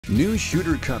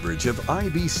Newsshooter coverage of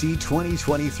IBC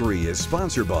 2023 is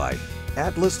sponsored by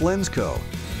Atlas Lens Co.,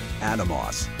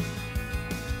 Atomos,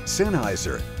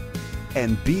 Sennheiser,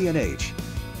 and B&H.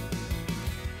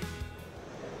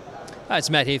 Hi, it's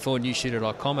Matt here for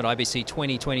Newsshooter.com at IBC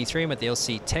 2023. I'm at the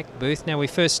LC-Tec booth. Now, we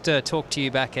first talked to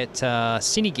you back at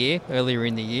Cinegear earlier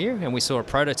in the year, and we saw a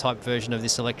prototype version of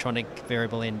this electronic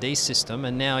variable ND system,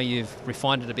 and now you've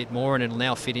refined it a bit more and it'll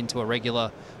now fit into a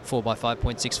regular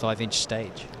 4x5.65 inch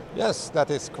stage. Yes,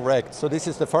 that is correct. So this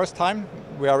is the first time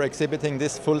we are exhibiting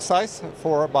this full size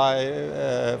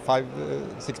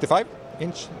 4x5.65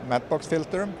 inch matte box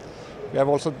filter. We have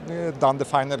also done the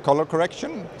final color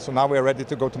correction, so now we are ready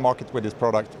to go to market with this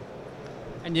product.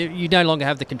 And you no longer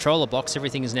have the controller box,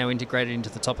 everything is now integrated into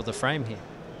the top of the frame here.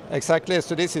 Exactly,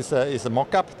 so this is a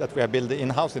mock-up that we have built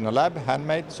in-house in a lab,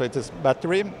 handmade, so it is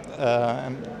battery,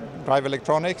 and drive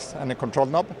electronics and a control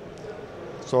knob.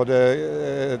 So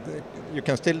you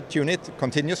can still tune it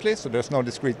continuously, so there's no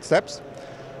discrete steps.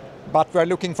 But we're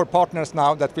looking for partners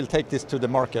now that will take this to the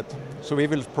market. So we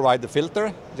will provide the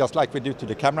filter, just like we do to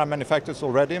the camera manufacturers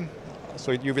already.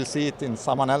 So you will see it in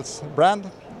someone else's brand.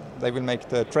 They will make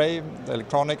the tray, the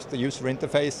electronics, the user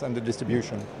interface, and the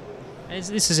distribution.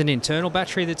 This is an internal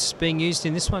battery that's being used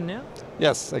in this one now?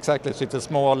 Yes, exactly. So it's a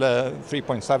small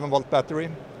 3.7 volt battery.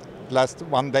 Lasts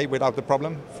 1 day without a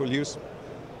problem, full use.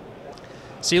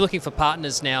 So you're looking for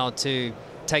partners now to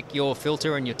take your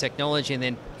filter and your technology and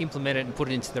then implement it and put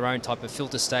it into their own type of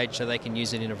filter stage so they can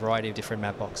use it in a variety of different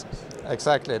matte boxes.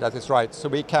 Exactly, that is right. So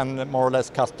we can more or less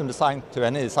custom design to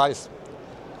any size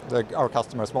that our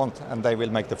customers want, and they will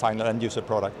make the final end user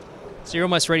product. So you're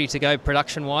almost ready to go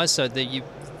production-wise, so that you're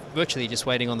virtually just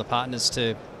waiting on the partners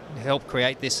to help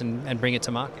create this and bring it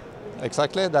to market?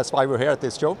 Exactly, that's why we're here at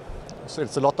this show. So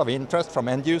it's a lot of interest from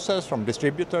end users, from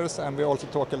distributors, and we also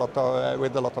talk a lot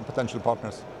with a lot of potential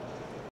partners.